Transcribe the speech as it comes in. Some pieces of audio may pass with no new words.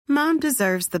Mom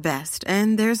deserves the best,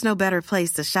 and there's no better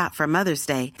place to shop for Mother's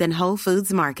Day than Whole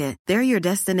Foods Market. They're your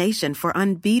destination for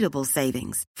unbeatable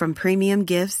savings, from premium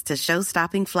gifts to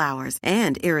show-stopping flowers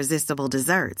and irresistible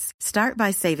desserts. Start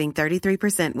by saving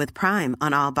 33% with Prime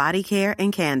on all body care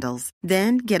and candles.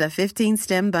 Then get a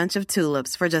 15-stem bunch of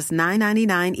tulips for just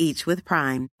 $9.99 each with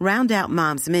Prime. Round out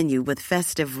Mom's menu with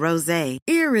festive rosé,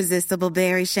 irresistible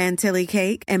berry chantilly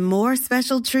cake, and more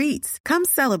special treats. Come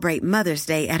celebrate Mother's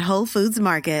Day at Whole Foods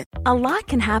Market. A lot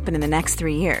can happen in the next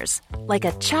 3 years. Like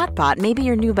a chatbot may be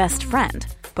your new best friend.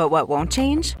 But what won't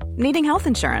change? Needing health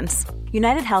insurance.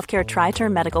 United Healthcare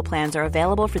Tri-Term Medical Plans are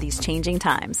available for these changing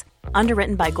times.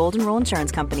 Underwritten by Golden Rule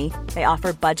Insurance Company, they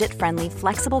offer budget-friendly,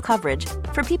 flexible coverage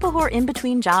for people who are in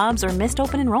between jobs or missed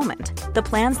open enrollment. The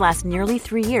plans last nearly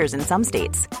 3 years in some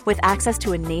states, with access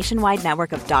to a nationwide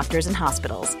network of doctors and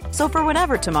hospitals. So for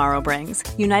whatever tomorrow brings,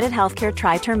 United Healthcare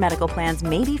Tri-Term Medical Plans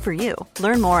may be for you.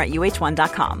 Learn more at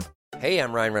uh1.com. Hey,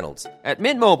 I'm Ryan Reynolds. At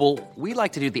Mint Mobile, we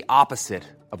like to do the opposite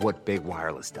of what Big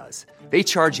Wireless does. They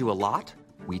charge you a lot.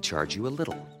 We charge you a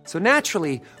little. So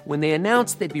naturally, when they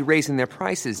announced they'd be raising their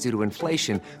prices due to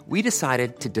inflation, we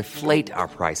decided to deflate our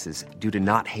prices due to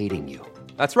not hating you.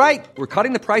 That's right. We're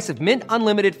cutting the price of Mint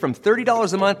Unlimited from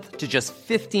 $30 a month to just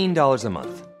 $15 a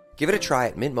month. Give it a try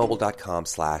at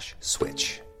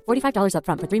mintmobile.com/switch. $45 up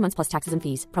front for 3 months plus taxes and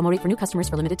fees. Promo rate for new customers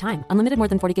for limited time. Unlimited more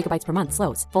than 40 gigabytes per month.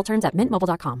 Slows full terms at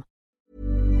mintmobile.com.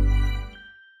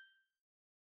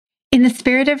 In the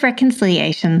spirit of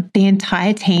reconciliation, the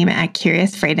entire team at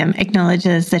Curious Freedom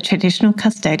acknowledges the traditional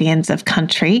custodians of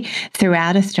country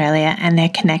throughout Australia and their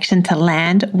connection to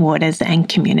land, waters, and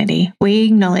community. We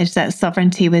acknowledge that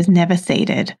sovereignty was never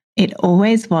ceded. It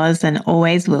always was and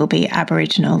always will be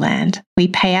Aboriginal land. We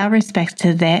pay our respects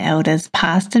to their elders,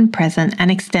 past and present, and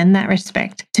extend that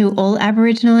respect to all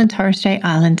Aboriginal and Torres Strait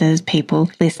Islanders people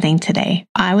listening today.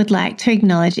 I would like to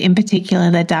acknowledge in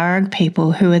particular the Darug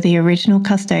people who are the original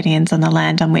custodians on the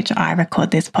land on which I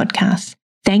record this podcast.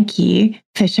 Thank you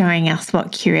for showing us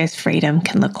what Curious Freedom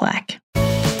can look like.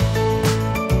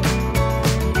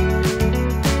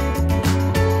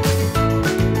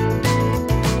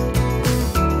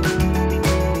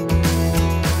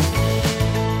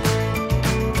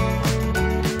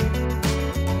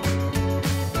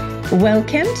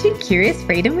 Welcome to Curious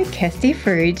Freedom with Kirsty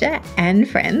Farrugia and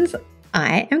friends.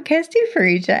 I am Kirsty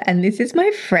Farrugia and this is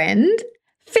my friend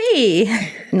Fee.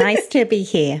 Nice to be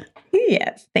here.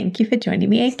 Yes, thank you for joining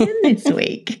me again this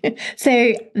week.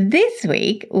 So this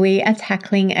week we are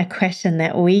tackling a question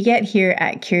that we get here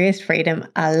at Curious Freedom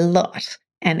a lot,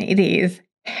 and it is,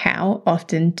 how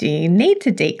often do you need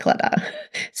to declutter?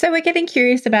 So we're getting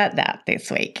curious about that this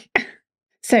week.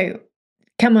 So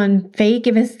come on, Fee,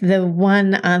 give us the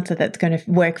one answer that's going to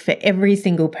work for every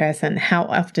single person. How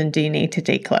often do you need to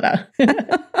declutter?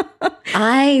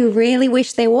 I really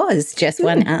wish there was just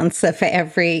one answer for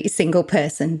every single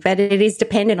person, but it is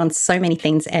dependent on so many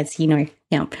things, as you know.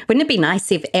 Yeah. Wouldn't it be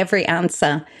nice if every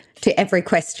answer to every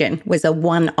question was a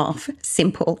one-off,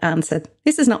 simple answer?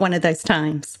 This is not one of those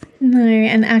times. No,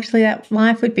 and actually that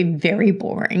life would be very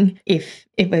boring if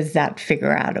it was that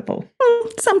figure-outable.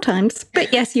 Sometimes,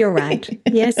 but yes, you're right.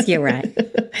 Yes, you're right.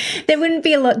 There wouldn't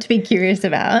be a lot to be curious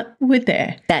about, would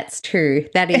there? That's true.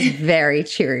 That is very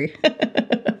true.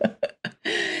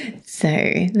 So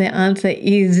the answer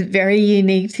is very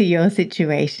unique to your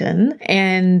situation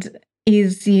and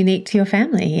is unique to your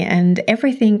family, and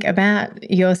everything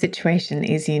about your situation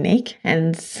is unique.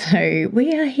 And so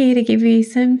we are here to give you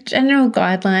some general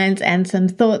guidelines and some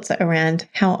thoughts around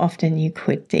how often you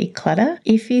could declutter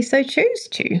if you so choose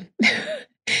to.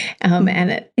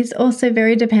 And it is also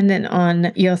very dependent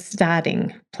on your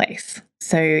starting place.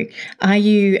 So are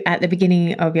you at the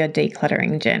beginning of your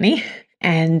decluttering journey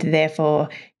and therefore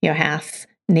your house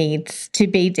needs to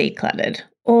be decluttered?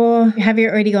 Or have you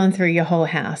already gone through your whole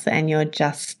house and you're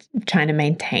just trying to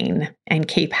maintain and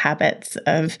keep habits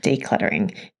of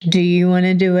decluttering? Do you want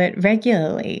to do it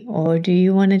regularly, or do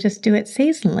you want to just do it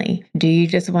seasonally? Do you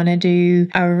just want to do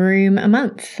a room a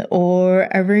month or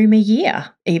a room a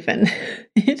year even?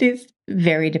 It is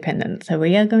very dependent. So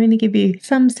we are going to give you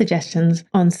some suggestions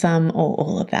on some or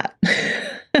all of that.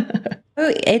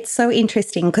 Oh, it's so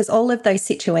interesting because all of those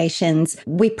situations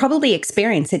we probably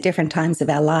experience at different times of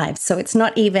our lives. So it's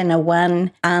not even a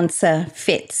one answer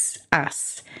fits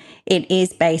us. It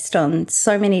is based on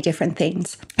so many different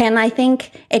things. And I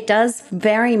think it does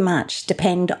very much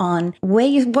depend on what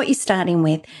you're starting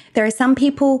with. There are some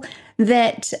people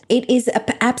that it is an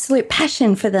absolute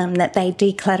passion for them that they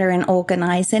declutter and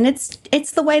organize, and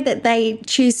it's the way that they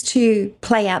choose to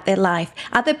play out their life.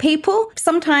 Other people,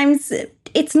 sometimes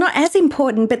it's not as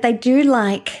important, but they do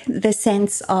like the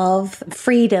sense of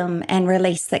freedom and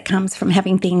release that comes from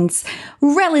having things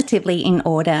relatively in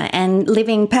order and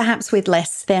living perhaps with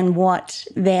less than what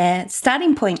their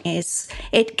starting point is.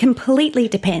 It completely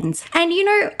depends. And,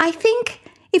 I think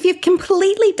if you've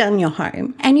completely done your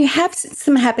home and you have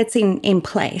some habits in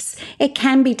place, it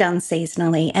can be done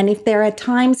seasonally. And if there are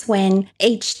times when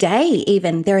each day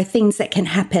even there are things that can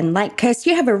happen, like Kirst,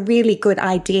 you have a really good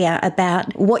idea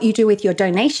about what you do with your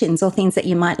donations or things that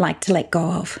you might like to let go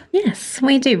of. Yes,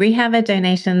 we do. We have a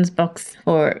donations box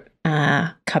or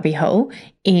cubby hole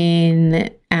in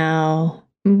our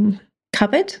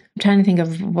cupboard. I'm trying to think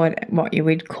of what you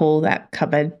would call that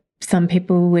cupboard. Some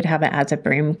people would have it as a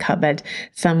broom cupboard.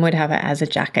 Some would have it as a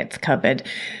jackets cupboard.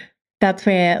 That's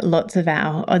where lots of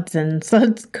our odds and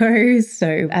sods go.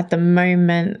 So at the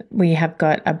moment, we have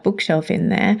got a bookshelf in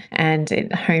there and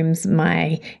it homes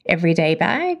my everyday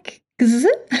bag.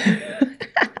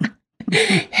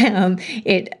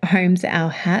 It homes our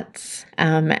hats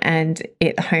and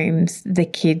it homes the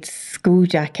kids' school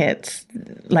jackets,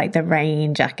 like the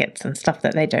rain jackets and stuff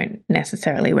that they don't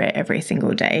necessarily wear every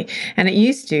single day. And it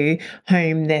used to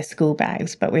home their school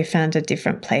bags, but we found a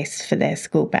different place for their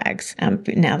school bags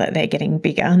now that they're getting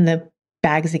bigger and the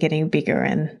bags are getting bigger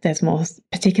and there's more,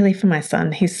 particularly for my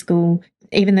son, his school.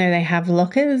 Even though they have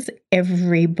lockers,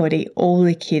 all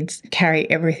the kids carry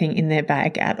everything in their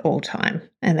bag at all time.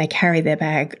 And they carry their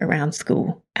bag around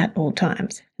school at all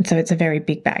times. And so it's a very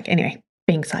big bag. Anyway,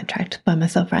 being sidetracked by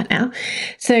myself right now.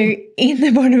 So in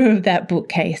the bottom of that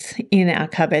bookcase in our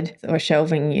cupboard or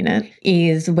shelving unit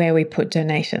is where we put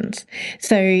donations.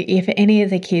 So if any of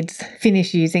the kids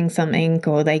finish using something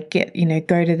or they get,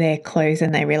 go to their clothes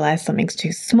and they realize something's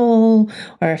too small,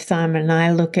 or if Simon and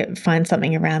I find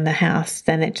something around the house,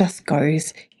 then it just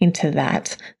goes into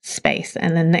that space.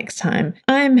 And the next time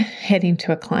I'm heading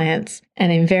to a client's,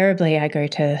 and invariably I go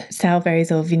to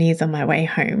Salvo's or Vinnie's on my way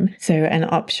home. So an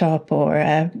op shop or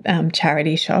a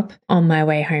charity shop on my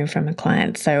way home from a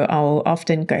client. So I'll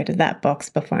often go to that box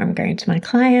before I'm going to my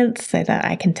clients so that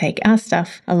I can take our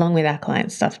stuff along with our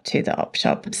client stuff to the op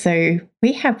shop. So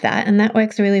we have that, and that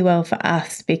works really well for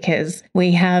us because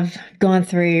we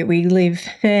live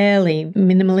fairly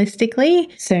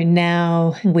minimalistically. So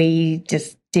now we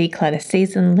just declutter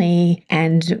seasonally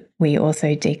and we also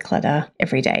declutter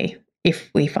every day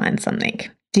if we find something.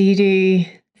 Do you do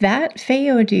that, Fee,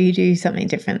 or do you do something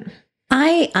different?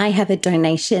 I have a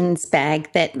donations bag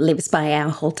that lives by our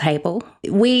whole table.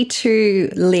 We too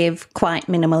live quite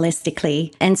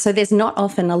minimalistically. And so there's not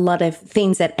often a lot of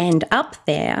things that end up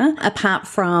there, apart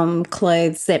from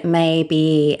clothes that may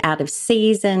be out of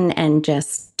season and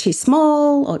just too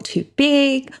small or too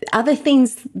big. Other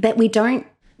things that we don't,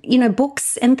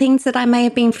 books and things that I may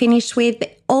have been finished with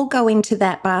all go into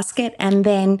that basket. And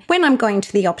then when I'm going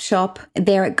to the op shop,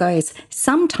 there it goes.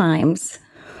 Sometimes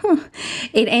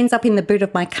it ends up in the boot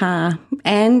of my car,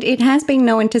 and it has been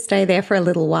known to stay there for a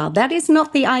little while. That is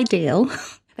not the ideal,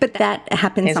 but that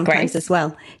happens There's sometimes grace as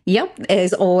well. Yep,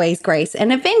 there's always grace.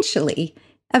 And eventually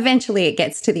it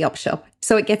gets to the op shop.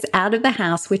 So it gets out of the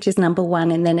house, which is number one,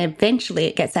 and then eventually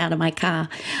it gets out of my car.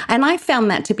 And I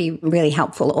found that to be really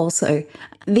helpful also.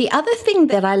 The other thing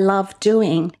that I love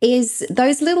doing is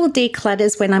those little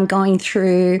declutters when I'm going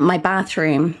through my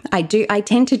bathroom. I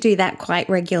tend to do that quite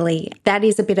regularly. That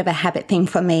is a bit of a habit thing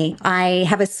for me. I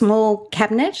have a small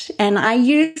cabinet and I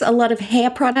use a lot of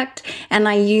hair product and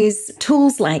I use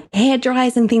tools like hair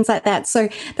dryers and things like that. So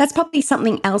that's probably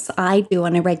something else I do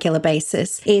on a regular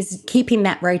basis, is keeping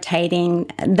that rotating.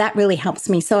 That really helps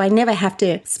me. So I never have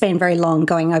to spend very long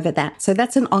going over that. So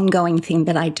that's an ongoing thing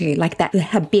that I do, like that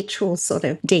habitual sort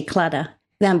of declutter.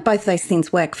 Both those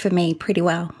things work for me pretty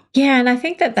well. Yeah, and I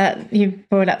think that you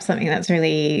brought up something that's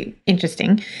really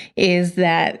interesting, is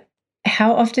that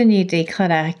how often you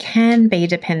declutter can be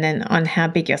dependent on how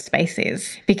big your space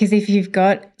is. Because if you've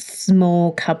got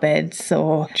small cupboards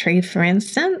or tree, for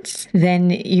instance, then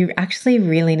you actually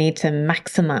really need to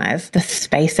maximize the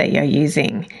space that you're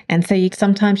using. And so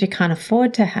sometimes you can't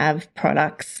afford to have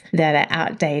products that are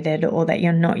outdated or that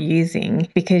you're not using,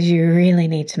 because you really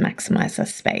need to maximize the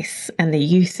space and the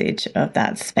usage of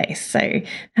that space. So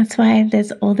that's why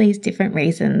there's all these different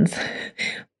reasons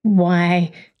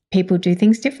why people do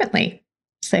things differently.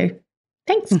 So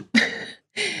thanks.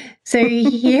 So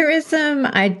here are some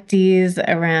ideas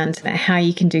around how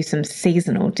you can do some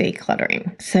seasonal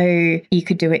decluttering. So you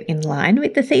could do it in line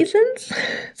with the seasons.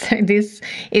 So this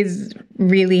is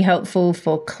really helpful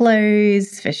for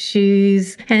clothes, for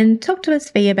shoes, and talk to us,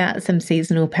 Fee, about some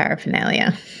seasonal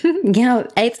paraphernalia. Yeah,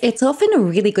 it's often a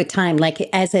really good time, like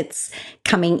as it's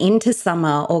coming into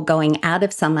summer or going out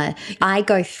of summer. I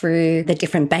go through the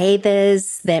different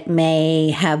bathers that may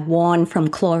have worn from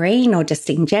chlorine or just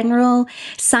in general,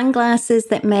 sunglasses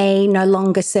that may no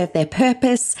longer serve their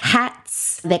purpose,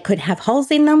 hats that could have holes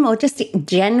in them or just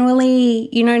generally,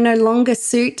 no longer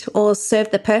suit or serve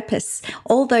the purpose,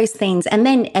 all those things. And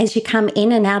then as you come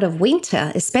in and out of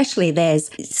winter, especially,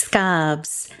 there's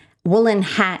scarves, woolen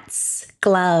hats,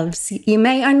 gloves. You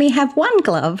may only have one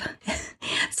glove.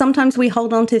 Sometimes we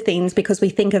hold on to things because we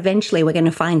think eventually we're going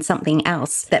to find something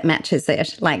else that matches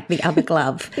it, like the other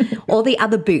glove or the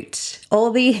other boot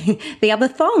or the other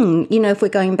thong, if we're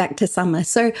going back to summer.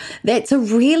 So it's a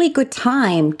really good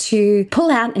time to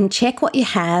pull out and check what you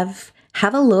have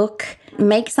a look,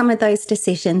 make some of those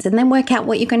decisions, and then work out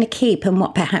what you're going to keep and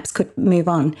what perhaps could move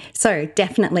on. So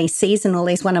definitely seasonal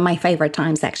is one of my favorite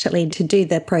times actually to do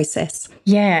the process.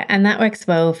 Yeah, and that works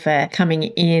well for coming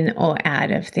in or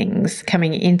out of things.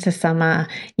 Coming into summer,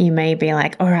 you may be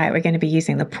like, all right, we're going to be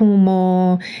using the pool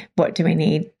more. What do we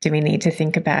need? Do we need to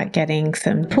think about getting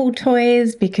some pool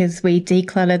toys because we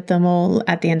decluttered them all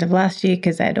at the end of last year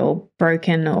because they'd all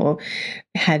broken or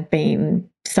had been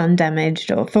sun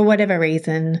damaged or for whatever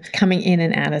reason. Coming in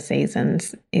and out of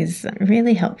seasons is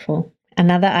really helpful.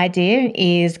 Another idea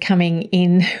is coming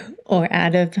in or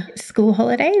out of school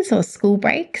holidays or school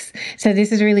breaks. So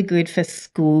this is really good for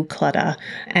school clutter.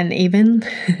 And even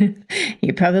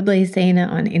you've probably seen it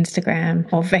on Instagram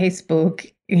or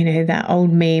Facebook, that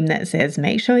old meme that says,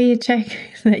 make sure you check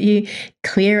that you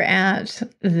clear out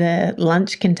the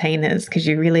lunch containers because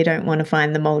you really don't want to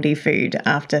find the moldy food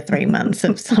after 3 months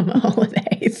of summer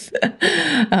holidays.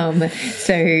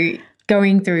 So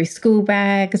going through school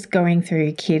bags, going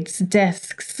through kids'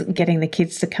 desks, getting the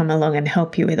kids to come along and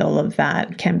help you with all of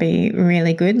that can be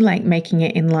really good, like making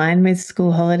it in line with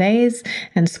school holidays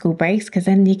and school breaks, because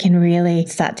then you can really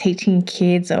start teaching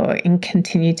kids or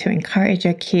continue to encourage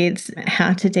your kids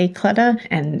how to declutter.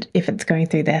 And if it's going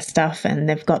through their stuff and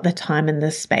they've got the time and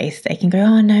the space, they can go,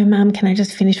 oh no, Mum, can I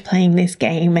just finish playing this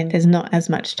game? And there's not as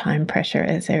much time pressure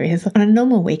as there is on a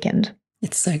normal weekend.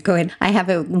 It's so good. I have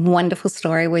a wonderful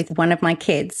story with one of my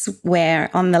kids where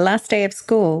on the last day of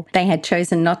school, they had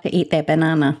chosen not to eat their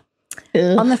banana.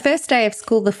 Ugh. On the first day of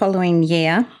school the following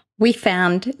year, we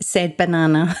found said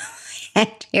banana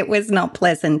and it was not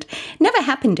pleasant. Never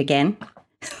happened again,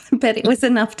 but it was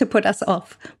enough to put us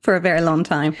off for a very long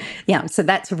time. Yeah, so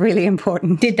that's really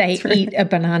important. Did they eat a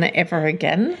banana ever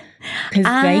again?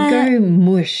 Because they go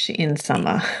mush in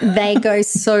summer. They go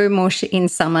so mush in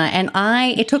summer. And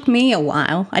it took me a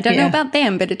while. I don't know about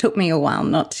them, but it took me a while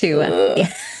not to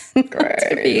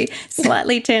to be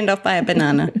slightly turned off by a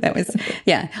banana. That was,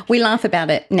 we laugh about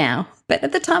it now. But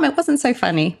at the time, it wasn't so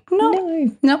funny.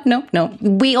 No.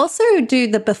 We also do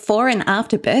the before and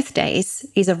after birthdays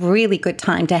is a really good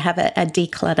time to have a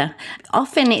declutter.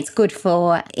 Often it's good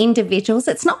for individuals.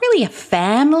 It's not really a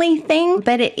family thing,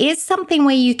 but it is something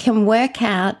where you can work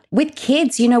out with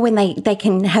kids, when they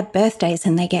can have birthdays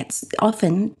and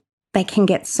they can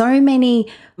get so many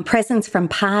presents from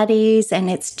parties, and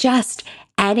it's just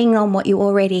adding on what you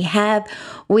already have.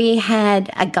 We had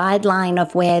a guideline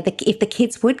of where if the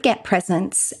kids would get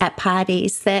presents at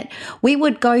parties, that we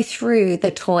would go through the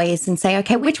toys and say,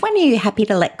 okay, which one are you happy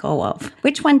to let go of?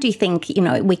 Which one do you think,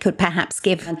 we could perhaps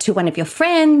give to one of your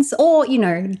friends or,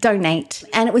 donate?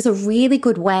 And it was a really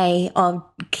good way of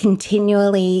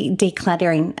continually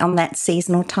decluttering on that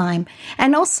seasonal time.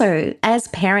 And also as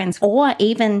parents or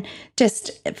even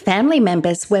just family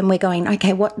members, when we're going,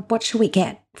 okay, what should we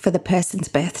get for the person's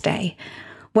birthday?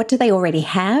 What do they already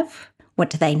have? What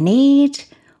do they need?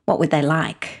 What would they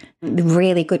like?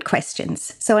 Really good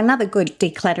questions. So another good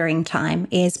decluttering time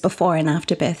is before and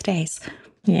after birthdays.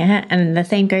 Yeah, and the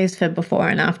same goes for before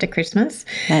and after Christmas.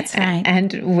 That's right.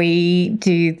 And we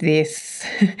do this,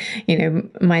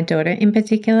 my daughter in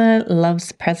particular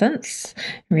loves presents.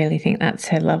 I really think that's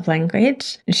her love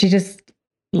language. She just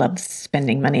loves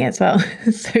spending money as well.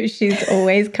 So she's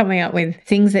always coming up with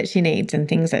things that she needs and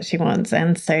things that she wants.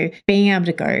 And so being able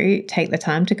to take the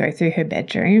time to go through her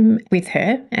bedroom with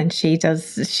her, and she's going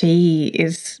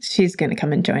to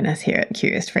come and join us here at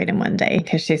Curious Freedom one day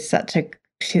because she's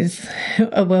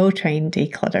a well-trained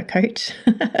declutter coach.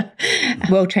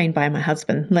 Well-trained by my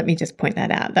husband. Let me just point that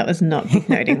out. That was not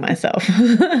noting myself.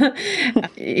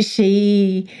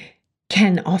 She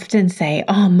can often say,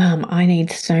 oh, Mum, I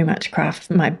need so much craft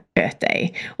for my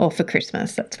birthday or for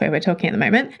Christmas. That's where we're talking at the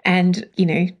moment. And,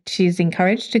 she's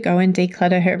encouraged to go and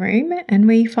declutter her room, and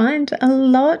we find a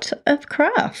lot of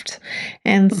craft.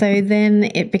 And so then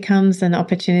it becomes an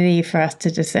opportunity for us to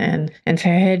discern and for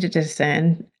her to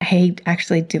discern, hey,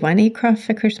 actually, do I need craft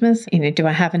for Christmas? Do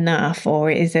I have enough, or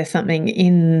is there something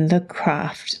in the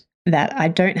craft that I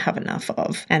don't have enough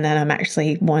of and that I'm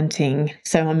actually wanting?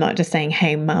 So I'm not just saying,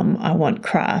 hey, Mum, I want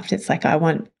craft. It's like I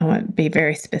want be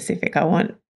very specific. I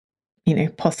want,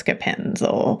 Posca pens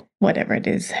or whatever it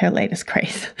is, her latest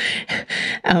craze.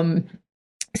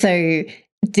 So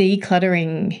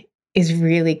decluttering is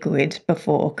really good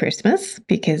before Christmas,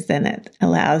 because then it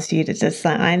allows you to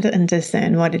decide and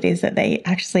discern what it is that they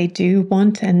actually do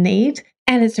want and need.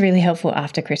 And it's really helpful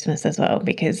after Christmas as well,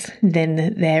 because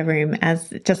then their room,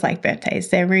 as just like birthdays,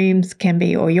 their rooms can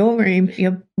be, or your room,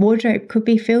 your wardrobe could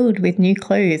be filled with new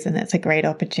clothes. And that's a great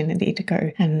opportunity to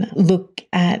go and look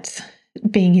at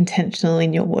being intentional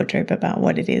in your wardrobe about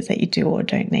what it is that you do or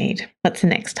don't need. What's the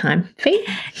next time, Fee?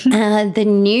 The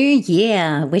new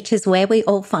year, which is where we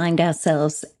all find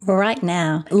ourselves right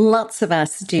now. Lots of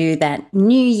us do that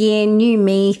new year, new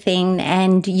me thing,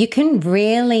 and you can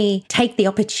really take the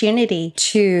opportunity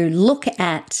to look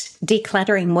at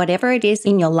decluttering whatever it is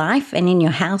in your life and in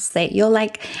your house that you're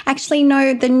like, actually,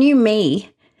 no, the new me,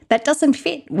 that doesn't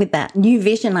fit with that new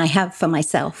vision I have for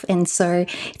myself. And so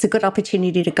it's a good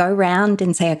opportunity to go around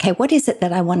and say, okay, what is it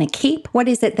that I want to keep? What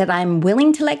is it that I'm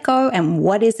willing to let go? And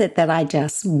what is it that I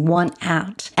just want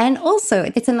out? And also,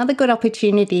 it's another good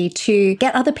opportunity to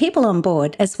get other people on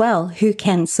board as well who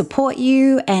can support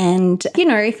you. And,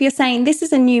 if you're saying, this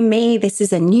is a new me, this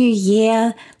is a new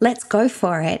year, let's go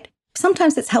for it.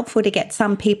 Sometimes it's helpful to get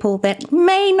some people that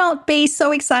may not be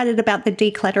so excited about the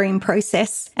decluttering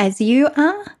process as you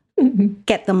are.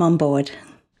 Get them on board.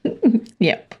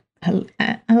 Yep.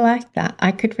 I like that.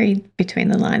 I could read between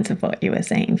the lines of what you were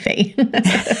saying, Fee.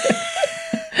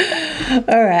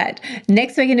 All right.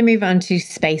 Next, we're going to move on to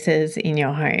spaces in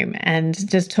your home and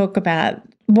just talk about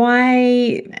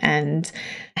why and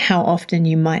how often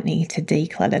you might need to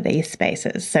declutter these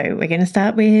spaces. So we're going to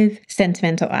start with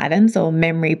sentimental items or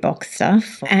memory box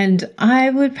stuff. And I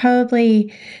would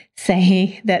probably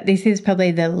say that this is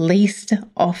probably the least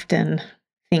often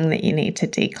thing that you need to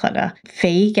declutter.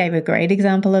 Fee gave a great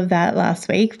example of that last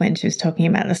week when she was talking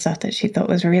about the stuff that she thought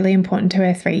was really important to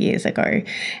her 3 years ago.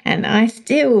 And I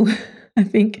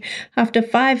think after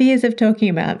 5 years of talking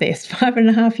about this,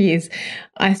 5.5 years,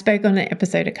 I spoke on an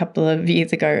episode a couple of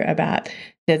years ago about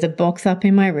there's a box up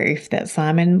in my roof that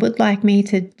Simon would like me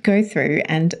to go through,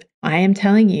 and I am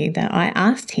telling you that I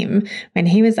asked him when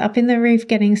he was up in the roof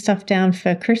getting stuff down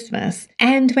for Christmas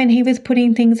and when he was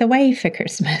putting things away for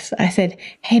Christmas, I said,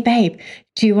 hey, babe,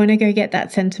 do you want to go get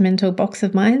that sentimental box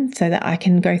of mine so that I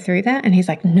can go through that? And he's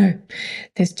like, no,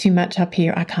 there's too much up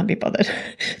here. I can't be bothered.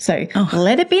 So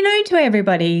let it be known to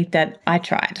everybody that I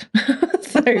tried.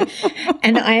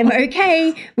 And I am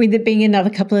okay with it being another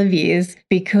couple of years,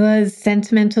 because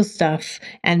sentimental stuff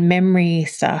and memory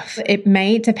stuff, it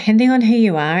may, depending on who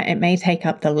you are, it may take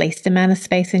up the least amount of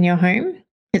space in your home.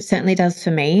 It certainly does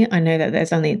for me. I know that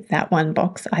there's only that one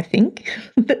box, I think,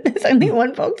 that there's only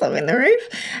one box up in the roof.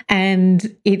 And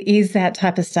it is that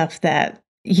type of stuff that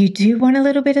you do want a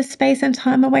little bit of space and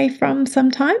time away from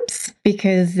sometimes,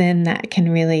 because then that can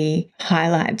really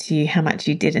highlight to you how much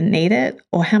you didn't need it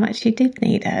or how much you did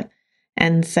need it.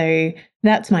 And so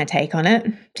that's my take on it.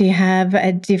 Do you have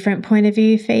a different point of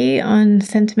view, Fee, on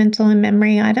sentimental and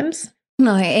memory items?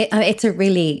 No, it's a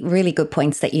really, really good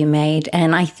points that you made.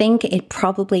 And I think it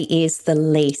probably is the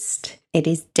least. It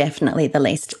is definitely the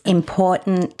least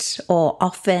important or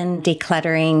often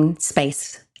decluttering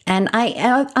space. And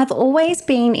I've always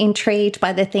been intrigued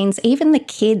by the things even the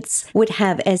kids would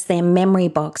have as their memory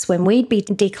box. When we'd be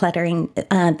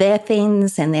decluttering their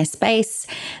things and their space,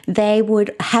 they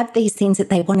would have these things that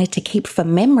they wanted to keep for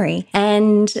memory.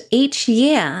 And each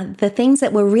year, the things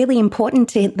that were really important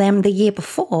to them the year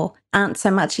before aren't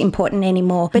so much important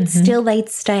anymore, but still they'd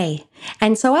stay.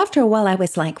 And so after a while, I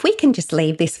was like, we can just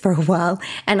leave this for a while.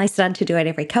 And I started to do it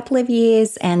every couple of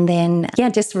years. And then,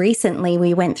 just recently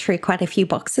we went through quite a few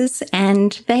boxes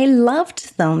and they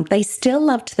loved them. They still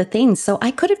loved the things. So I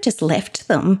could have just left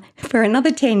them for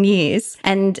another 10 years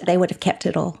and they would have kept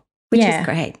it all, which is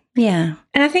great. Yeah.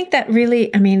 And I think that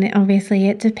really, I mean, obviously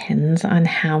it depends on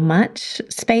how much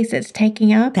space it's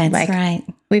taking up. That's right.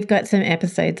 We've got some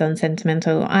episodes on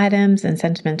sentimental items and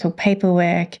sentimental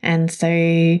paperwork, and so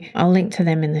I'll link to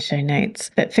them in the show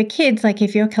notes. But for kids, like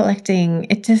if you're collecting,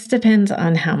 it just depends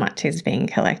on how much is being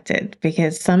collected,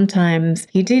 because sometimes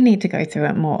you do need to go through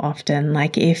it more often.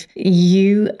 Like if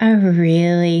you are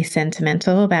really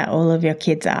sentimental about all of your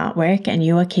kids' artwork and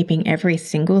you are keeping every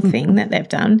single thing that they've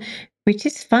done, which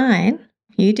is fine,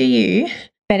 you do you,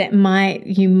 but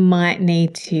you might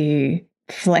need to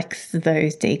flex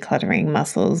those decluttering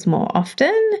muscles more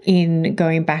often in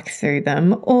going back through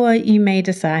them, or you may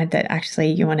decide that actually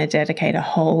you want to dedicate a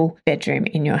whole bedroom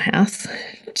in your house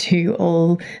to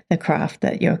all the craft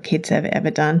that your kids have ever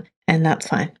done, and that's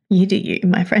fine. You do you,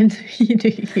 my friend. You do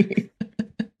you.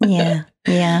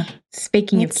 Yeah.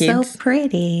 Speaking of kids, it's so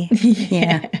pretty.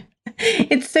 Yeah.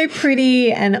 It's so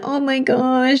pretty, and oh my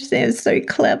gosh, they're so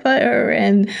clever,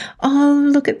 and oh,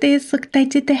 look at this, look, they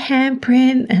did the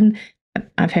handprint, and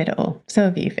I've heard it all. So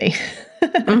have you, Fee.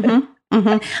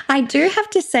 I do have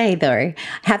to say, though,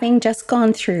 having just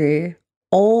gone through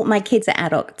all my kids are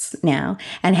adults now,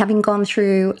 and having gone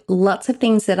through lots of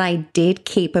things that I did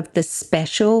keep of the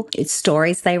special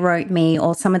stories they wrote me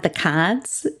or some of the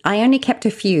cards, I only kept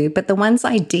a few, but the ones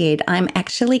I did, I'm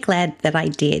actually glad that I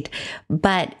did.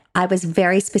 But I was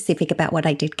very specific about what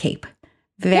I did keep.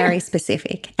 Very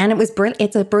specific. And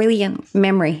it's a brilliant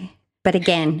memory. But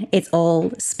again, it's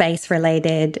all space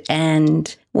related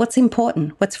and what's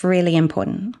important, what's really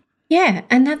important. Yeah,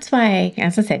 and that's why,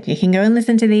 as I said, you can go and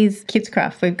listen to these Kids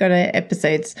Craft. We've got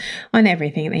episodes on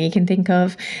everything that you can think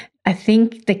of. I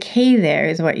think the key there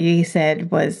is what you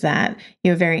said was that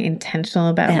you're very intentional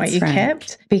about what you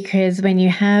kept, because when you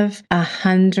have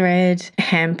 100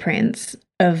 handprints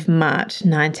of March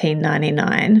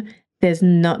 1999, there's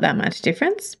not that much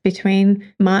difference between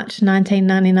March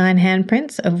 1999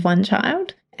 handprints of one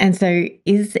child. And so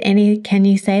can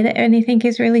you say that anything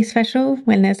is really special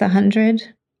when there's 100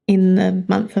 in the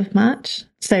month of March?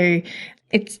 So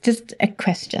it's just a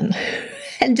question.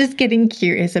 And just getting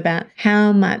curious about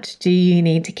how much do you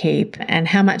need to keep and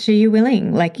how much are you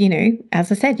willing? Like,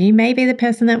 as I said, you may be the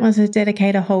person that wants to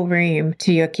dedicate a whole room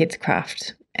to your kids'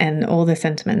 craft and all the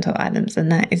sentimental items, and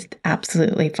that is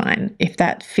absolutely fine. If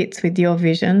that fits with your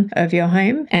vision of your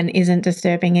home and isn't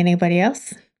disturbing anybody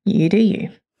else, you do you.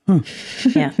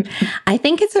 Yeah. I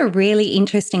think it's a really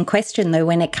interesting question, though,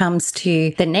 when it comes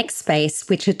to the next space,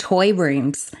 which are toy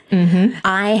rooms.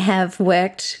 I have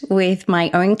worked with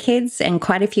my own kids and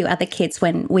quite a few other kids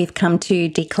when we've come to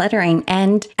decluttering.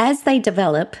 And as they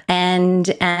develop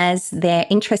and as their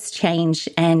interests change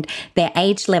and their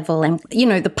age level and,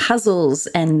 the puzzles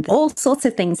and all sorts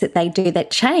of things that they do that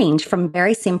change from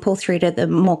very simple through to the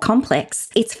more complex,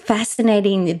 it's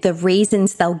fascinating the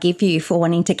reasons they'll give you for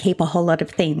wanting to keep a whole lot of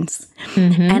things.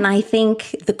 And I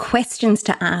think the questions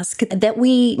to ask that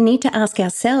we need to ask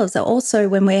ourselves are also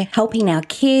when we're helping our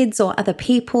kids or other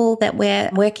people that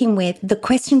we're working with, the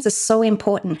questions are so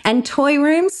important. And toy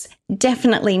rooms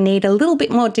definitely need a little bit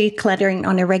more decluttering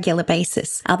on a regular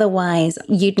basis. Otherwise,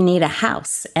 you'd need a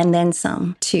house and then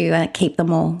some to keep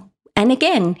them all. And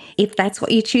again, if that's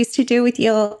what you choose to do with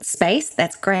your space,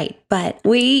 that's great. But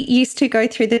we used to go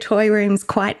through the toy rooms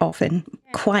quite often.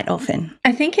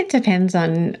 I think it depends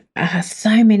on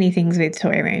so many things with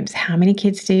toy rooms. How many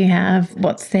kids do you have?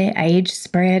 What's their age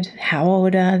spread? How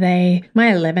old are they?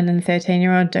 My 11 and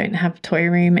 13-year-old don't have toy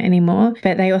room anymore,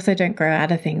 but they also don't grow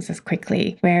out of things as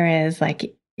quickly. Whereas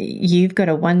like you've got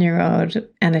a 1-year-old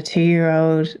and a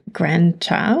 2-year-old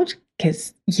grandchild,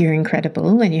 because you're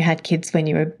incredible and you had kids when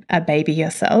you were a baby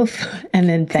yourself, and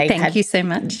then Thank you so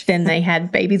much. Then they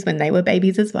had babies when they were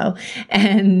babies as well.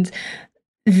 And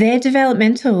their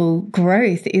developmental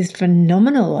growth is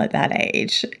phenomenal at that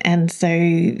age. And so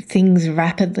things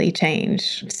rapidly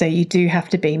change. So you do have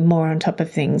to be more on top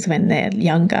of things when they're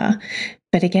younger.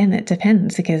 But again, it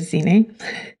depends because,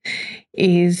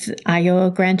 are your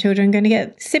grandchildren going to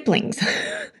get siblings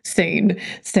soon?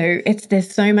 So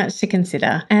there's so much to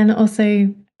consider, and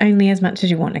also only as much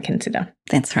as you want to consider.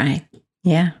 That's right.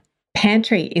 Yeah.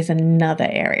 Pantry is another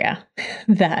area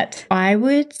that I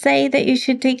would say that you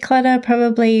should declutter.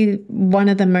 Probably one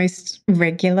of the most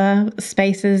regular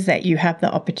spaces that you have the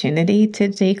opportunity to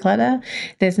declutter.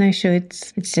 There's no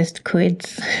shoulds, it's just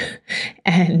coulds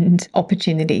and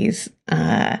opportunities.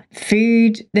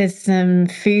 Food, there's some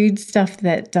food stuff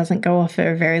that doesn't go off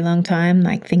for a very long time,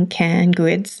 like think canned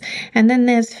goods. And then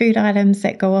there's food items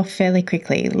that go off fairly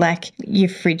quickly, like your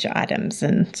fridge items.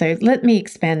 And so let me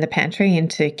expand the pantry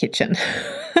into kitchen.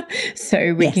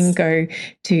 So we can go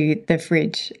to the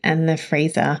fridge and the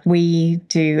freezer. We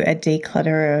do a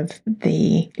declutter of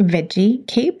the veggie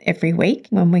keep every week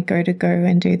when we go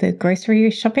and do the grocery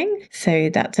shopping. So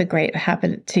that's a great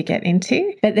habit to get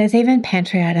into. But there's even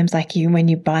pantry items like when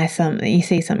you buy something, you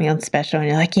see something on special and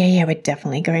you're like, yeah, we're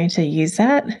definitely going to use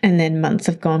that. And then months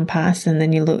have gone past and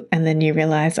then you look and then you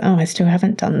realize, oh, I still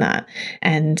haven't done that.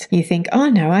 And you think, oh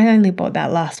no, I only bought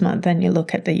that last month. And you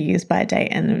look at the use by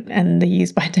date and the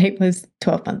use by date was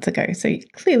 12 months ago. So you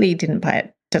clearly didn't buy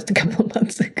it just a couple of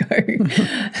months ago.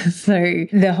 So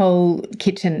the whole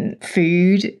kitchen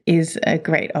food is a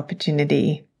great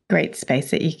opportunity, great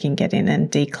space that you can get in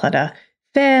and declutter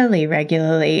fairly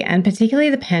regularly, and particularly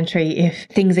the pantry if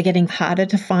things are getting harder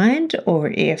to find or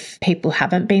if people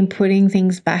haven't been putting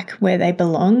things back where they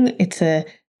belong.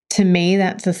 To me,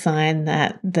 that's a sign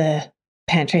that the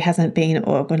pantry hasn't been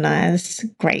organized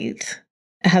great.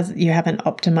 You haven't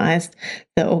optimized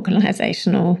the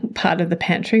organizational part of the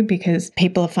pantry because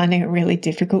people are finding it really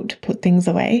difficult to put things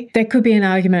away. There could be an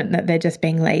argument that they're just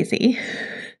being lazy.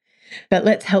 But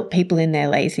let's help people in their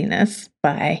laziness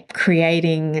by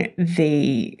creating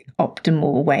the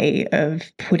optimal way of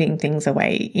putting things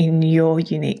away in your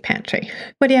unique pantry.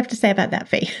 What do you have to say about that,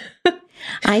 Fee?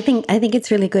 I think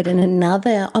it's really good. And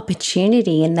another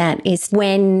opportunity in that is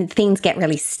when things get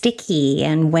really sticky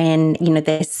and when,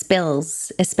 there's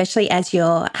spills, especially as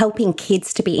you're helping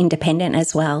kids to be independent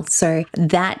as well. So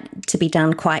that to be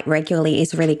done quite regularly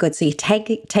is really good. So you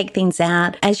take things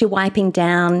out as you're wiping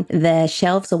down the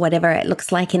shelves or whatever it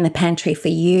looks like in the pantry for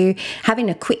you,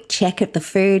 having a quick check of the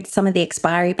food, some of the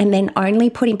expiry, and then only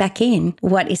putting back in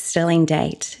what is still in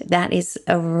date. That is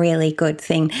a really good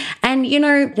thing. And,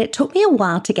 it took me a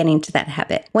while to get into that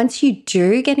habit. Once you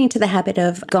do get into the habit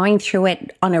of going through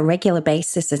it on a regular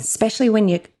basis, especially when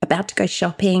you're about to go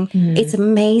shopping, it's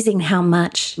amazing how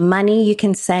much money you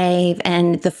can save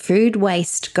and the food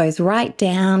waste goes right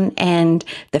down and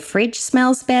the fridge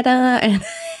smells better. And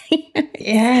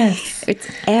yes, it's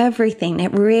everything.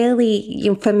 It really,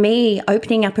 for me,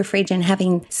 opening up a fridge and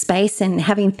having space and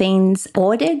having things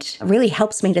ordered really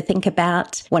helps me to think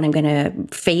about what I'm going to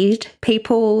feed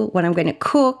people, what I'm going to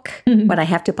cook, what I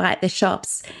have to buy at the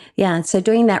shops. Yeah, so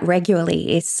doing that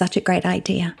regularly is such a great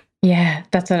idea. Yeah,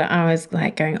 that's what I was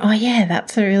like going, oh yeah,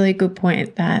 that's a really good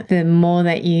point, that the more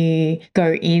that you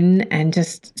go in and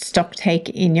just stock take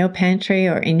in your pantry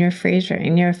or in your fridge or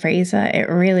in your freezer, it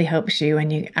really helps you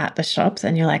when you're at the shops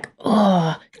and you're like,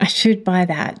 oh, I should buy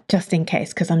that just in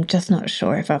case because I'm just not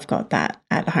sure if I've got that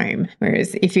at home.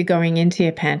 Whereas if you're going into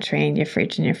your pantry and your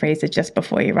fridge and your freezer just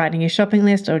before you're writing your shopping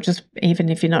list, or just even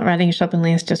if you're not writing a shopping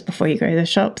list just before you go to the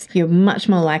shops, you're much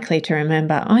more likely to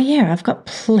remember, oh yeah, I've got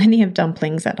plenty of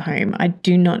dumplings at home. I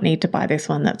do not need to buy this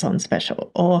one that's on special.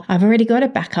 Or I've already got a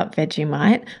backup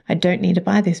Vegemite. I don't need to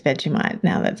buy this Vegemite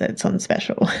now that it's on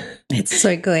special. It's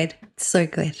so good. So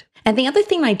good. And the other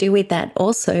thing I do with that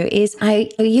also is I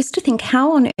used to think,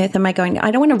 how on earth am I going to, I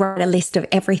don't want to write a list of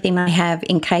everything I have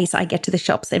in case I get to the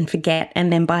shops and forget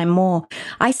and then buy more.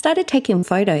 I started taking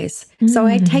photos. So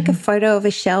I take a photo of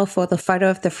a shelf or the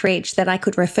photo of the fridge that I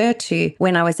could refer to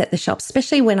when I was at the shops,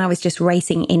 especially when I was just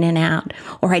racing in and out,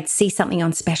 or I'd see something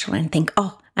on special and think,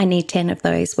 oh, I need 10 of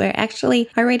those, where actually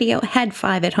I already had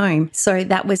 5 at home. So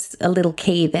that was a little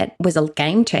key that was a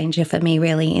game changer for me,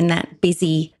 really, in that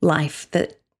busy life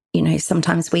that,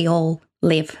 sometimes we all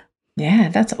live. Yeah,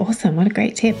 that's awesome. What a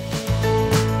great tip.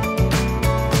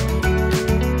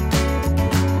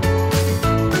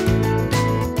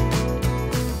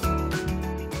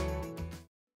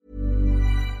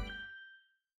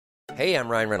 Hey, I'm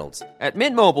Ryan Reynolds. At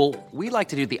Mint Mobile, we like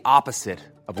to do the opposite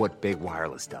of what Big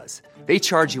Wireless does. They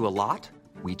charge you a lot.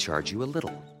 We charge you a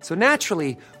little. So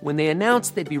naturally, when they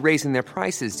announced they'd be raising their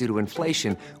prices due to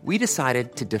inflation, we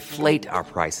decided to deflate our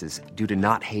prices due to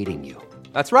not hating you.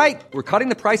 That's right. We're cutting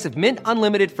the price of Mint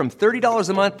Unlimited from $30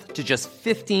 a month to just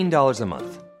 $15 a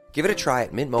month. Give it a try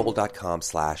at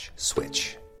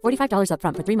mintmobile.com/switch. $45 up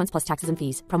front for 3 months plus taxes and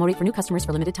fees. Promo rate for new customers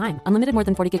for limited time. Unlimited more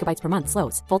than 40 gigabytes per month.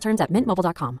 Slows full terms at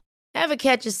mintmobile.com. Ever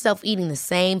catch yourself eating the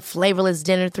same flavorless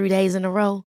dinner 3 days in a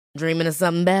row? Dreaming of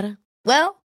something better?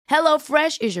 Well,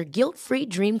 HelloFresh is your guilt-free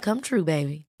dream come true,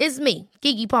 baby. It's me,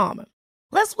 Keke Palmer.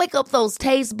 Let's wake up those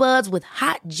taste buds with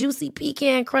hot, juicy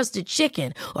pecan-crusted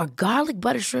chicken or garlic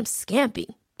butter shrimp scampi.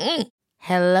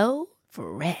 Hello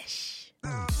Fresh.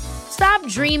 Stop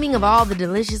dreaming of all the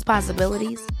delicious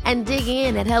possibilities and dig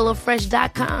in at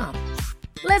HelloFresh.com.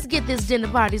 Let's get this dinner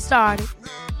party started.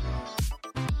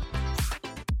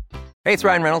 Hey, it's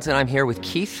Ryan Reynolds, and I'm here with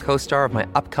Keith, co-star of my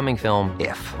upcoming film,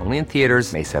 If, only in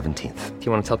theaters May 17th. Do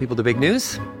you want to tell people the big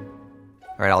news?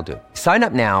 All right, I'll do it. Sign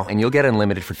up now and you'll get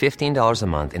unlimited for $15 a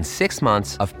month and 6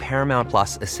 months of Paramount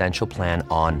Plus Essential Plan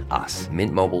on us.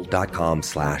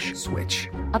 MintMobile.com/switch.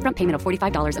 Upfront payment of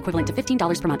 $45 equivalent to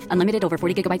 $15 per month. Unlimited over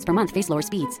 40 gigabytes per month. Face lower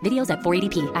speeds. Videos at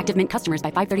 480p. Active Mint customers by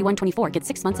 531.24 get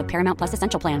 6 months of Paramount Plus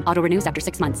Essential Plan. Auto renews after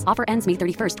 6 months. Offer ends May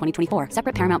 31st, 2024.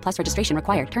 Separate Paramount Plus registration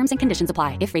required. Terms and conditions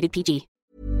apply if rated PG.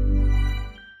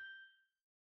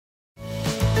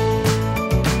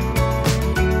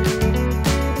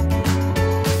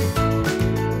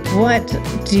 What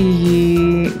do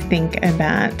you think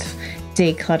about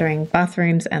decluttering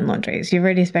bathrooms and laundries? You've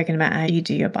already spoken about how you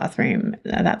do your bathroom.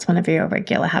 That's one of your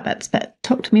regular habits, but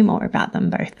talk to me more about them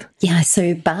both. Yeah,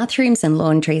 so bathrooms and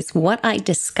laundries, what I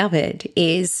discovered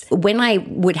is when I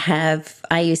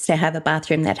used to have a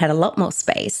bathroom that had a lot more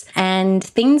space, and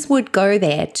things would go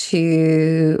there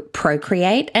to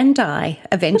procreate and die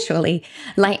eventually.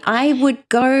 Like I would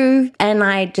go and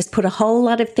I just put a whole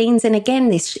lot of things. And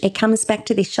again, it comes back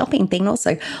to this shopping thing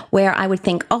also, where I would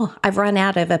think, oh, I've run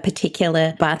out of a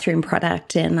particular bathroom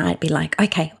product. And I'd be like,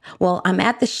 okay, well, I'm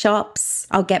at the shops.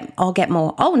 I'll get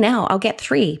more. Oh, now I'll get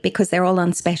 3 because they're all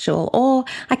on special. Or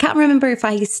I can't remember if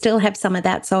I still have some of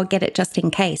that, so I'll get it just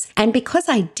in case. And because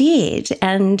I did,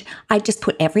 and I just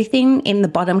put everything in the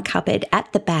bottom cupboard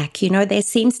at the back, you know, there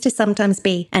seems to sometimes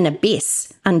be an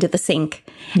abyss under the sink.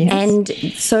 Yes. And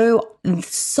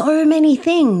so many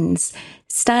things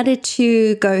started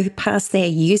to go past their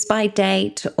use by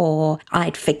date, or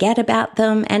I'd forget about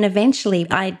them. And eventually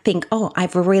I'd think, oh,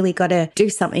 I've really got to do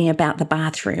something about the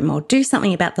bathroom or do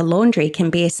something about the laundry.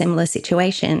 Can be a similar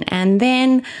situation. And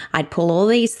then I'd pull all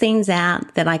these things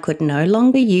out that I could no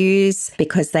longer use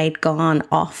because they'd gone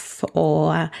off,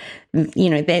 or you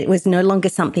know, there was no longer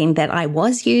something that I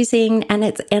was using, and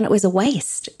it was a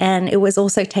waste, and it was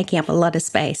also taking up a lot of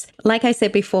space. Like I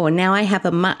said before, now I have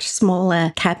a much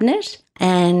smaller cabinet,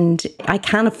 and I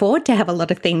can't afford to have a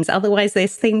lot of things. Otherwise,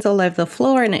 there's things all over the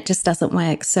floor, and it just doesn't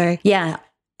work. So yeah,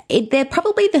 they're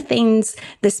probably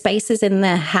the spaces in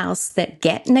the house that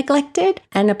get neglected,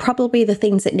 and are probably the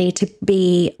things that need to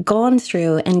be gone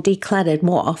through and decluttered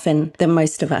more often than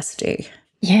most of us do.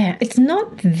 Yeah, it's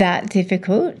not that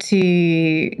difficult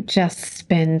to just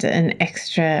spend an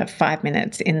extra 5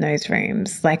 minutes in those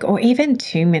rooms, or even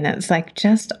 2 minutes,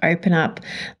 just open up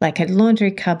a laundry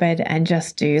cupboard and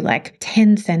just do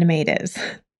 10 centimeters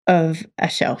of a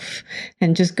shelf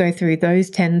and just go through those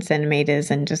 10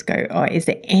 centimeters and just go, oh, is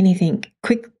there anything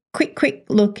quick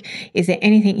look, is there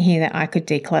anything here that I could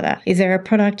declutter? Is there a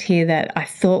product here that I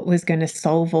thought was going to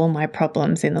solve all my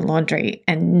problems in the laundry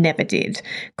and never did?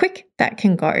 Quick, that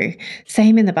can go.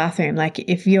 Same in the bathroom.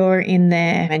 If you're in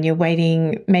there and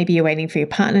maybe you're waiting for your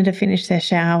partner to finish their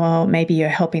shower, maybe you're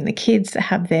helping the kids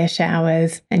have their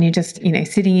showers, and you're just,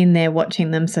 sitting in there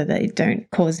watching them so they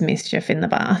don't cause mischief in the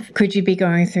bath. Could you be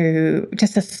going through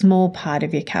just a small part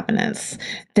of your cabinets?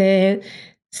 The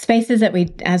spaces that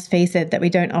as Fee said, that we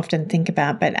don't often think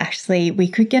about, but actually we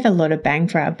could get a lot of bang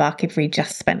for our buck if we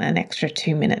just spent an extra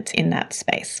 2 minutes in that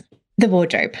space. The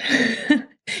wardrobe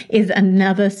is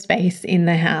another space in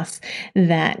the house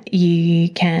that you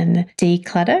can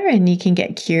declutter, and you can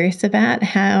get curious about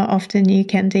how often you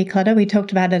can declutter. We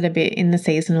talked about it a bit in the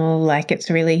seasonal, it's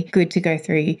really good to go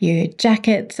through your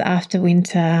jackets after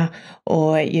winter,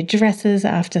 or your dresses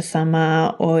after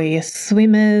summer, or your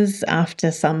swimmers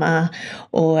after summer,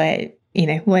 or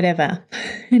whatever.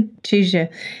 choose your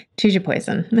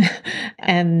poison.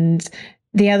 And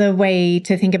the other way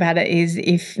to think about it is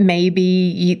if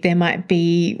maybe there might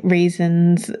be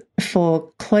reasons for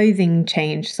clothing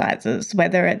change sizes,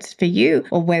 whether it's for you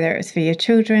or whether it's for your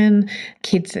children.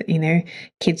 Kids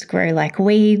grow like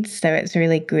weeds, so it's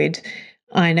really good.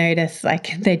 I notice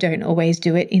they don't always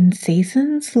do it in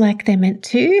seasons like they're meant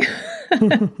to.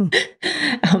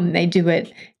 They do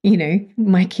it,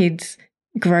 my kids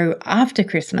grow after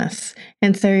Christmas.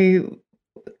 And so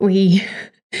we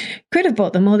could have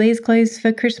bought them all these clothes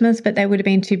for Christmas, but they would have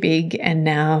been too big, and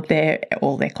now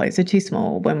all their clothes are too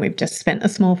small when we've just spent a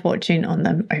small fortune on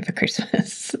them over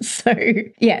Christmas. So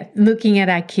yeah, looking at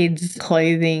our kids'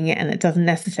 clothing, and it doesn't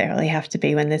necessarily have to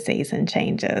be when the season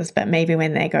changes, but maybe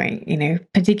when they're going,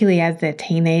 particularly as they're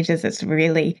teenagers, it's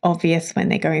really obvious when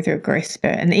they're going through a growth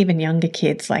spurt. And even younger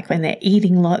kids, when they're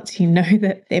eating lots,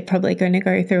 that they're probably going to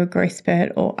go through a growth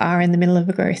spurt or are in the middle of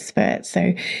a growth spurt.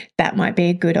 So that might be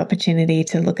a good opportunity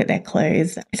to look at their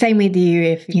clothes. Same with you.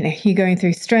 If you're going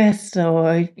through stress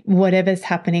or whatever's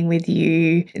happening with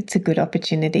you, it's a good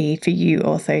opportunity for you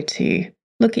also to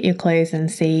look at your clothes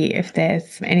and see if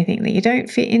there's anything that you don't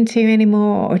fit into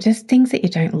anymore, or just things that you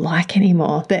don't like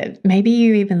anymore, that maybe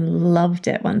you even loved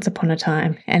it once upon a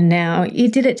time and now you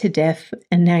did it to death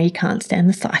and now you can't stand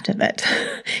the sight of it.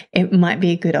 It might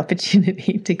be a good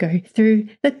opportunity to go through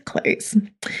the clothes.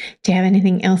 Do you have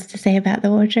anything else to say about the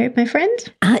wardrobe, my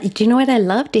friend? Do you know what I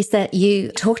loved is that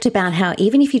you talked about how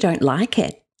even if you don't like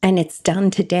it, and it's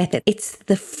done to death, it's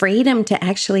the freedom to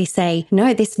actually say, no,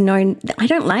 I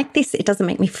don't like this. It doesn't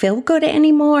make me feel good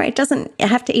anymore. It doesn't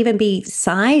have to even be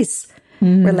size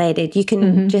related. You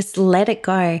can just let it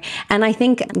go. And I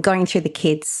think going through the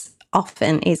kids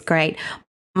often is great.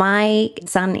 My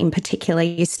son in particular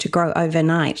used to grow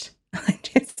overnight. I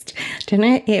just don't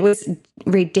know. It was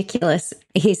ridiculous.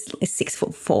 He's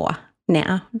 6'4"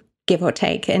 now, give or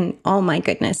take. And oh my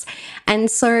goodness. And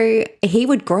so he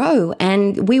would grow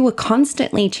and we were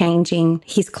constantly changing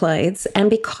his clothes. And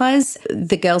because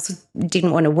the girls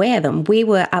didn't want to wear them, we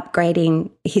were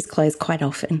upgrading his clothes quite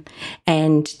often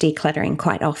and decluttering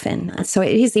quite often. So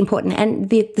it is important. And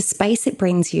the space it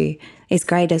brings you is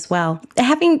great as well.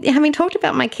 Having talked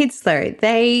about my kids though,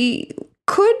 they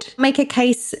could make a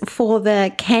case for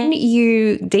can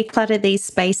you declutter these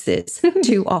spaces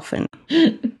too often?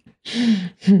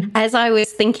 As I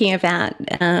was thinking about,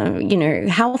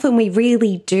 how often we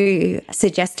really do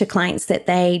suggest to clients that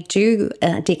they do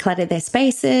declutter their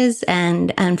spaces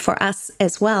and for us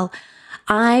as well,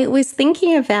 I was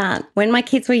thinking about when my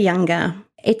kids were younger,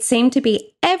 it seemed to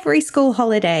be every school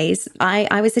holidays.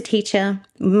 I was a teacher.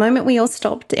 The moment we all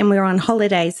stopped and we were on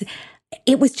holidays,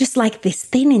 it was just like this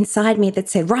thing inside me that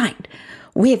said, right,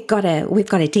 we've got to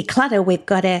declutter. We've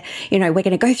got to, we're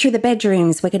going to go through the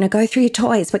bedrooms. We're going to go through your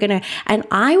toys. And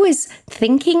I was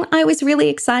thinking I was really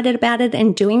excited about it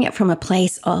and doing it from a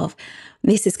place of,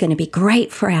 this is going to be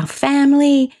great for our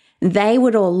family. They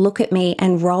would all look at me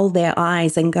and roll their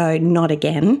eyes and go, not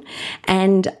again.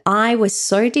 And I was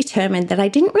so determined that I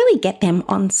didn't really get them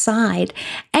on side.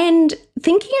 And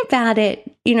thinking about it,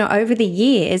 over the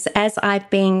years, as I've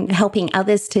been helping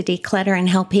others to declutter and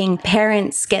helping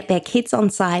parents get their kids on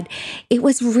side, it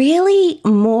was really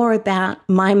more about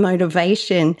my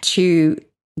motivation to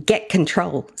get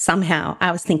control somehow.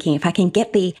 I was thinking if I can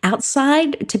get the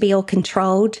outside to be all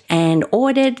controlled and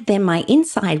ordered, then my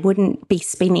inside wouldn't be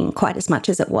spinning quite as much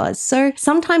as it was. So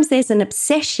sometimes there's an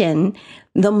obsession.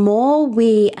 The more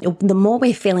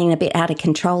we're feeling a bit out of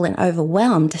control and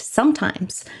overwhelmed,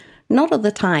 sometimes, not all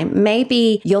the time.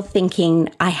 Maybe you're thinking,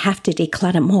 I have to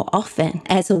declutter more often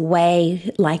as a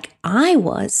way, like I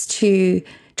was, to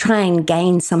try and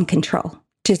gain some control.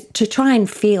 To try and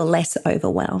feel less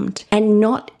overwhelmed, and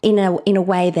not in a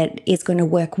way that is going to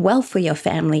work well for your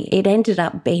family. It ended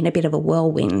up being a bit of a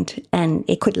whirlwind, and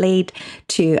it could lead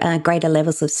to greater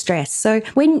levels of stress. So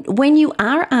when you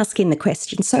are asking the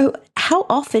question, so how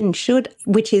often should,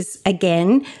 which is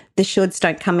again, the shoulds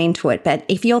don't come into it, but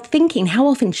if you're thinking, how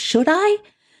often should I?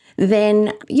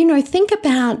 Then, think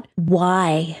about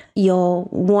why you're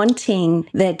wanting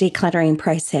the decluttering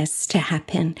process to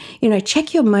happen.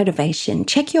 Check your motivation,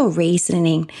 check your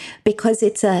reasoning, because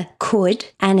it's a could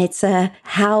and it's a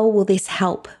how will this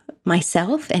help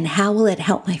myself and how will it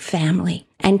help my family?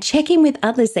 And check in with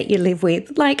others that you live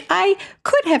with. Like I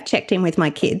could have checked in with my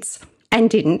kids and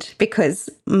didn't because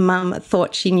mum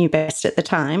thought she knew best at the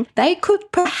time. They could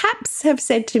perhaps have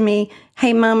said to me,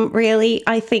 hey, mum, really,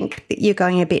 I think that you're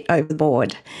going a bit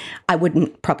overboard. I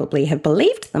wouldn't probably have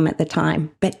believed them at the time,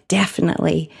 but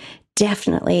definitely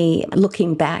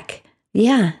looking back,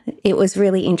 yeah, it was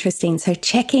really interesting. So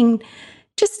checking,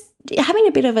 just having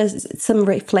a bit of some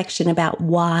reflection about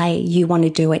why you want to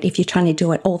do it if you're trying to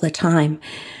do it all the time.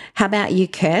 How about you,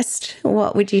 Kirst?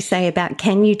 What would you say about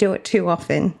can you do it too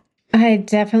often? I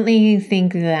definitely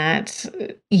think that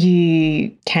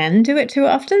you can do it too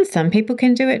often. Some people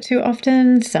can do it too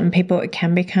often. Some people, it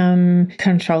can become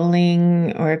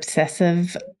controlling or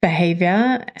obsessive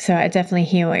behavior. So I definitely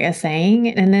hear what you're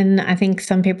saying. And then I think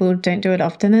some people don't do it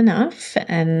often enough.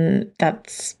 And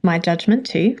that's my judgment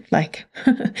too. Like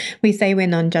we say we're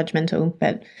non-judgmental,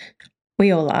 but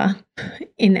we all are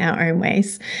in our own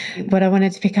ways. What I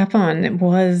wanted to pick up on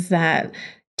was that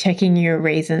checking your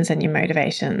reasons and your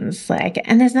motivations.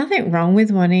 And there's nothing wrong with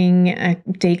wanting a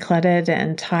decluttered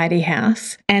and tidy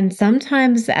house. And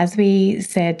sometimes, as we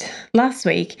said last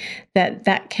week,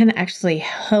 that can actually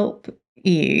help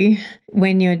you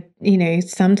when you're,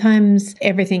 sometimes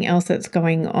everything else that's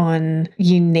going on,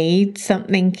 you need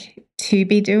something to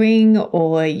be doing,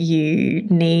 or you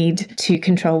need to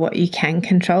control what you can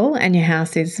control. And your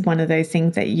house is one of those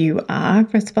things that you are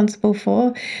responsible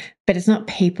for, but it's not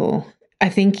people. I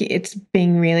think it's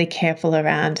being really careful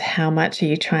around how much are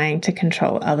you trying to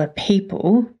control other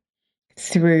people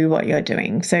through what you're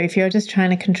doing. So if you're just trying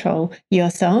to control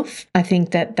yourself, I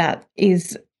think that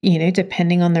is,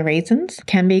 depending on the reasons,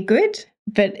 can be good.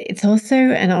 But it's also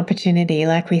an opportunity,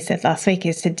 like we said last week,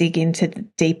 is to dig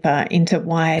deeper into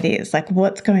why it is. Like,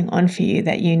 what's going on for you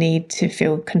that you need to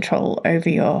feel control over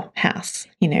your house?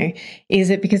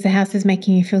 Is it because the house is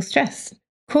making you feel stressed?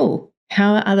 Cool.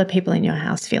 How are other people in your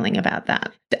house feeling about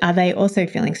that? Are they also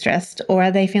feeling stressed, or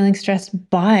are they feeling stressed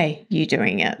by you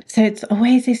doing it? So it's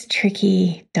always this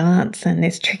tricky dance and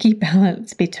this tricky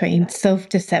balance between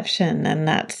self-deception and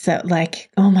that's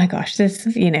like, oh my gosh, there's,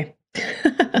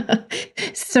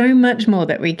 so much more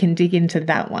that we can dig into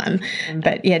that one.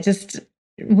 But yeah,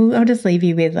 I'll just leave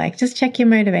you with just check your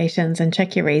motivations and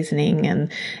check your reasoning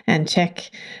and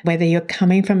check whether you're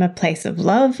coming from a place of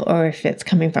love or if it's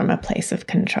coming from a place of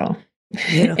control.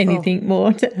 Beautiful. Anything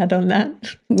more to add on that?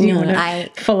 Do you want to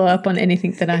follow up on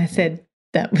anything that I said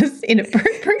that was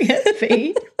inappropriate for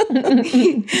you?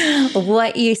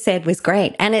 What you said was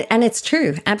great. And it's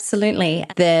true. Absolutely.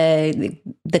 The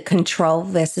control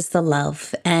versus the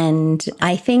love. And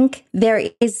I think there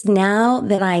is, now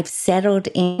that I've settled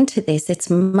into this, it's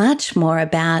much more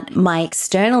about my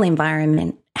external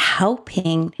environment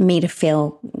helping me to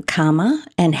feel calmer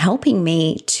and helping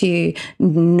me to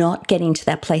not get into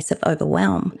that place of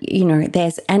overwhelm.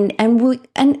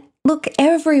 Look,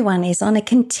 everyone is on a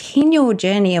continual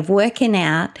journey of working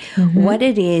out what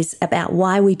it is about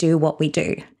why we do what we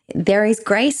do. There is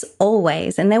grace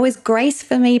always. And there was grace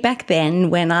for me back then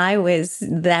when I was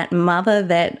that mother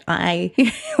that I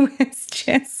was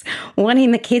just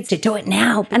wanting the kids to do it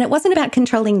now. And it wasn't about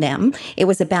controlling them. It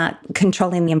was about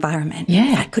controlling the environment.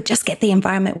 Yeah. If I could just get the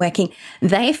environment working.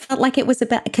 They felt like it was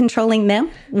about controlling them,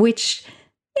 which,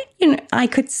 I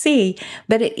could see.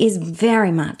 But it is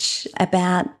very much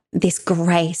about this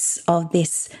grace of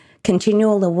this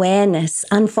continual awareness,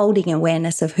 unfolding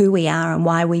awareness of who we are and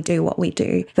why we do what we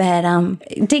do. But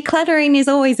decluttering is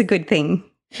always a good thing.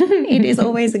 It is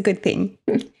always a good thing.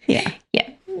 Yeah.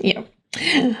 Yeah.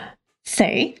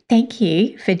 So thank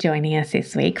you for joining us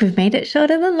this week. We've made it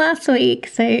shorter than last week.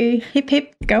 So hip,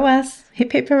 hip, go us.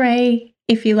 Hip, hip, hooray.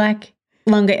 If you like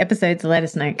longer episodes, let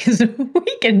us know because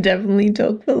we can definitely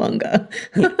talk for longer.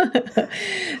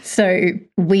 So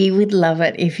we would love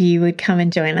it if you would come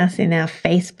and join us in our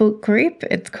Facebook group.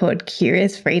 It's called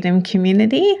Curious Freedom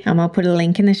Community. I'll put a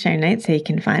link in the show notes so you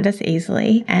can find us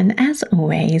easily. And as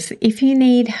always, if you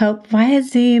need help via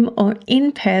Zoom or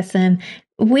in person,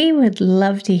 we would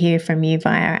love to hear from you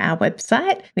via our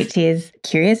website, which is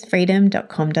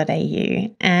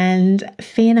curiousfreedom.com.au. And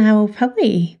Fee and I will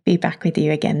probably be back with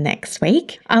you again next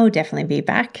week. I will definitely be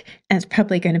back. And it's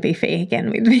probably going to be Fee again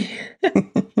with me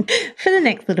for the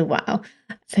next little while.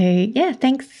 So yeah,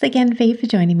 thanks again, Fee, for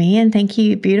joining me. And thank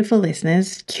you, beautiful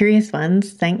listeners, curious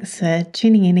ones. Thanks for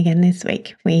tuning in again this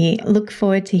week. We look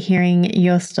forward to hearing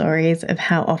your stories of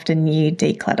how often you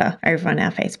declutter over on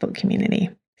our Facebook community.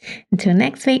 Until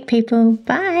next week, people.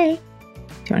 Bye. Do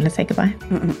you want to say goodbye?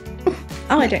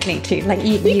 Oh, I don't need to.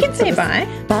 You can say bye.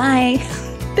 Bye.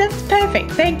 That's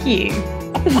perfect. Thank you.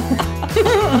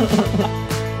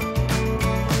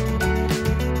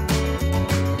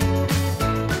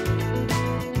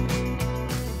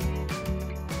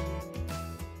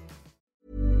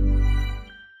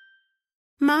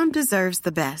 Mom deserves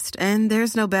the best, and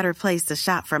there's no better place to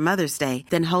shop for Mother's Day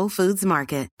than Whole Foods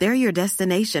Market. They're your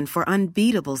destination for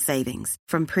unbeatable savings,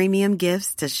 from premium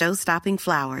gifts to show-stopping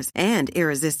flowers and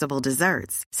irresistible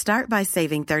desserts. Start by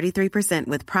saving 33%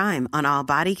 with Prime on all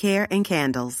body care and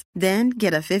candles. Then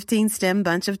get a 15-stem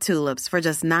bunch of tulips for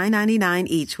just $9.99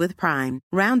 each with Prime.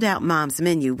 Round out Mom's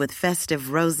menu with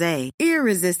festive rosé,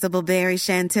 irresistible berry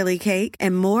chantilly cake,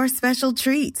 and more special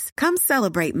treats. Come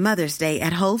celebrate Mother's Day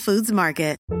at Whole Foods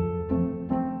Market.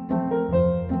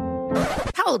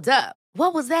 Hold up.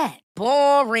 What was that?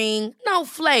 Boring. No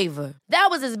flavor. That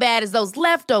was as bad as those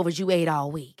leftovers you ate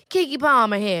all week. Keke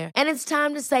Palmer here. And it's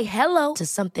time to say hello to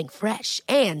something fresh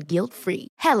and guilt-free.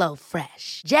 Hello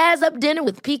Fresh. Jazz up dinner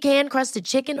with pecan-crusted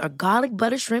chicken or garlic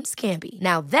butter shrimp scampi.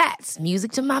 Now that's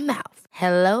music to my mouth.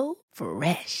 Hello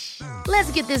Fresh.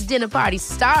 Let's get this dinner party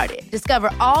started.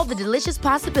 Discover all the delicious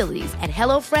possibilities at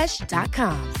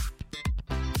HelloFresh.com.